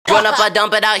Run up, I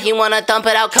dump it out, he wanna thump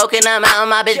it out. Coconut mountain,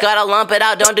 my bitch gotta lump it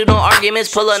out. Don't do no arguments,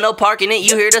 pull up, no parking it.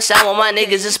 You hear the sound when my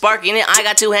niggas is sparking it. I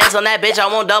got 2 hands on that bitch, I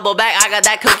won't double back. I got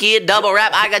that cookie, a double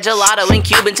wrap. I got gelato and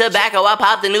Cuban tobacco. I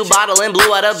popped a new bottle and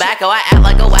blew out tobacco. I act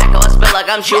like a wacko, I spit like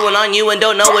I'm chewing on you and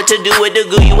don't know what to do with the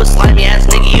goo. You a slimy ass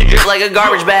nigga, you drip like a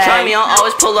garbage bag. Try me, I'll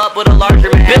always pull up with a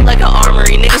larger man. Bit like an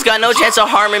armory, niggas got no chance of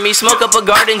harming me. Smoke up a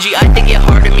garden G, I think it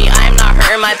hard to me. I am not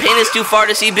hurting, my pain is too far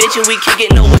to see, bitch, and we kick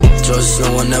it no way. Trust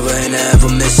no one never and I ever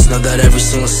miss. Know that every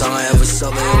single song I ever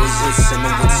sell, they always hit. Same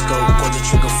with the scope, pull the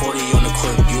trigger 40 on the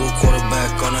clip. You a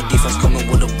quarterback on a defense coming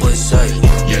with a blitz, hey.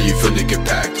 Yeah, you finna get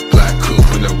packed. Black coupe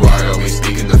in the ride, always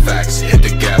speaking the facts. Hit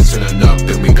the gas, turning up,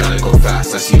 then we gotta go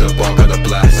fast. I see the ball, got a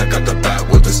blast. I got the bat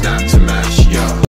with the snap to